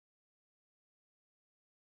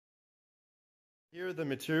Here are the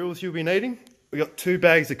materials you'll be needing. We've got 2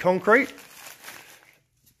 bags of concrete,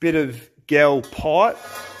 bit of gel pipe,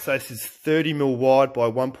 so this is 30mm wide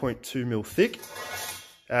by 1.2mm thick,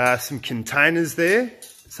 some containers there,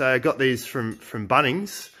 so I got these from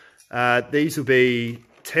Bunnings. These will be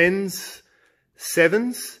 10s,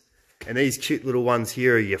 7s, and these cute little ones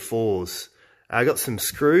here are your 4s. I got some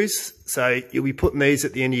screws, so you'll be putting these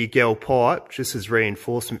at the end of your gel pipe just as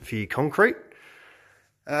reinforcement for your concrete.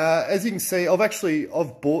 As you can see,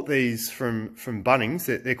 I've bought these from Bunnings.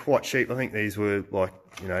 They're quite cheap. I think these were like,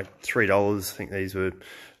 $3. I think these were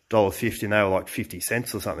 $1.50 and they were like 50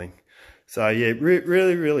 cents or something. So yeah,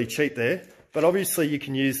 really cheap there. But obviously you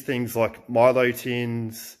can use things like Milo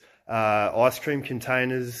tins, ice cream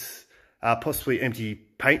containers, possibly empty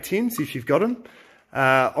paint tins if you've got them.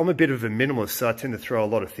 I'm a bit of a minimalist, so I tend to throw a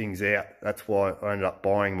lot of things out. That's why I ended up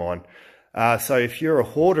buying mine. So if you're a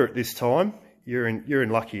hoarder at this time, you're in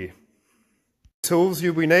luck here. Tools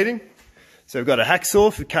you'll be needing. So we've got a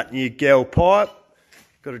hacksaw for cutting your gel pipe.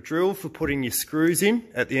 Got a drill for putting your screws in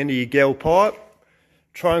at the end of your gel pipe.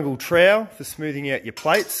 Triangle trowel for smoothing out your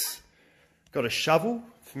plates. Got a shovel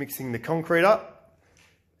for mixing the concrete up.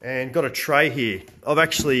 And got a tray here. I've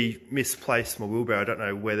actually misplaced my wheelbarrow. I don't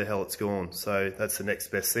know where the hell it's gone. So that's the next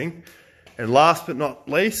best thing. And last but not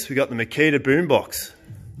least, we got the Makita boombox.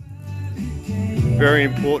 Very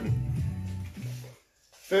important.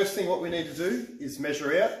 First thing what we need to do is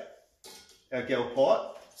measure out our gel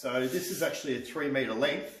pipe. So this is actually a 3 metre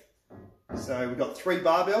length. So we've got 3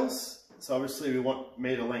 barbells. So obviously we want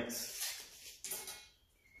metre lengths.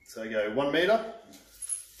 So go 1 metre,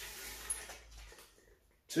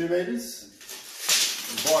 2 metres,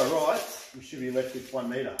 and by right, we should be left with 1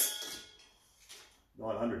 metre.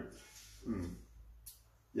 900.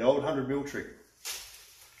 The old 100mm trick.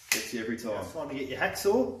 Gets you every time. It's time to get your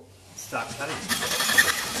hacksaw and start cutting.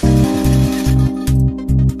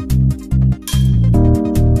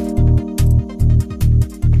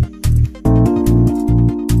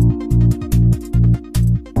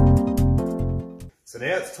 So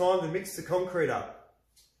now it's time to mix the concrete up.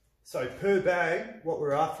 So per bag, what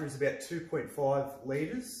we're after is about 2.5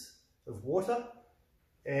 litres of water.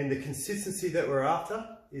 And the consistency that we're after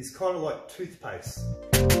is kind of like toothpaste.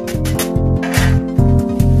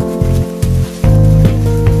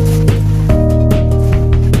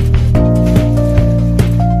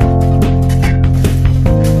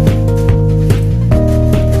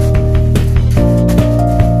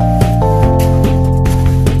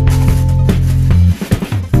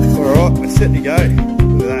 Set to go.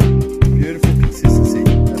 Look at that. Beautiful consistency.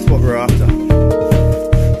 That's what we're after.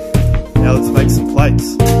 Now let's make some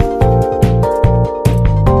plates.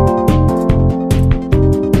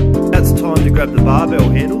 Now it's time to grab the barbell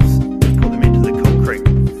handles and put them into the concrete.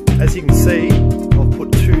 As you can see, I've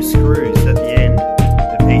put 2 screws at the end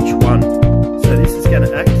of each one. So this is going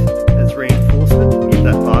to act as reinforcement and give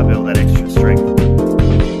that barbell that extra strength.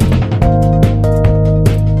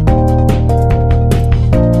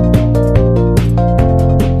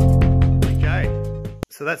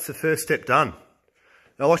 So that's the first step done.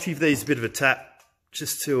 Now I like to give these a bit of a tap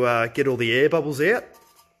just to get all the air bubbles out.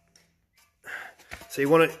 So you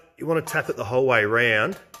want to tap it the whole way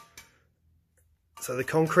around. So the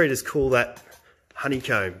concrete is called that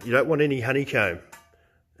honeycomb. You don't want any honeycomb.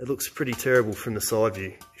 It looks pretty terrible from the side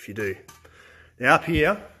view if you do. Now up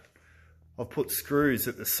here, I've put screws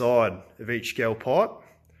at the side of each gel pipe.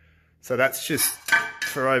 So that's just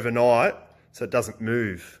for overnight so it doesn't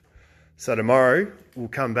move. So tomorrow we'll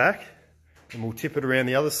come back and we'll tip it around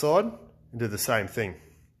the other side and do the same thing.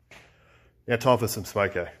 Now time for some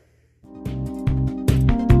smoko.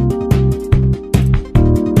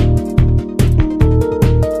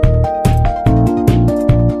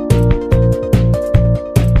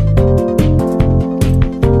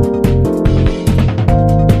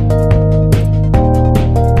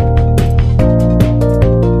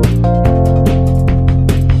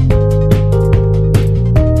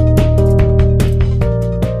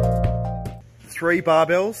 3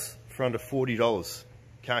 barbells for under $40.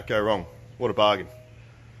 Can't go wrong. What a bargain.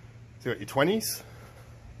 So you've got your 20s,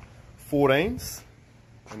 14s,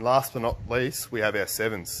 and last but not least, we have our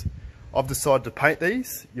 7s. I've decided to paint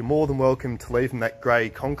these. You're more than welcome to leave them that grey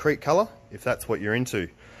concrete colour if that's what you're into.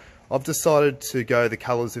 I've decided to go the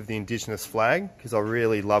colours of the Indigenous flag because I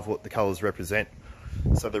really love what the colours represent.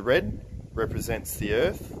 So the red represents the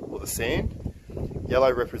earth or the sand,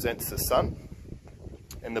 yellow represents the sun,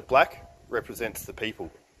 and the black represents the people.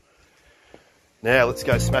 Now let's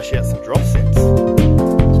go smash out some drop sets.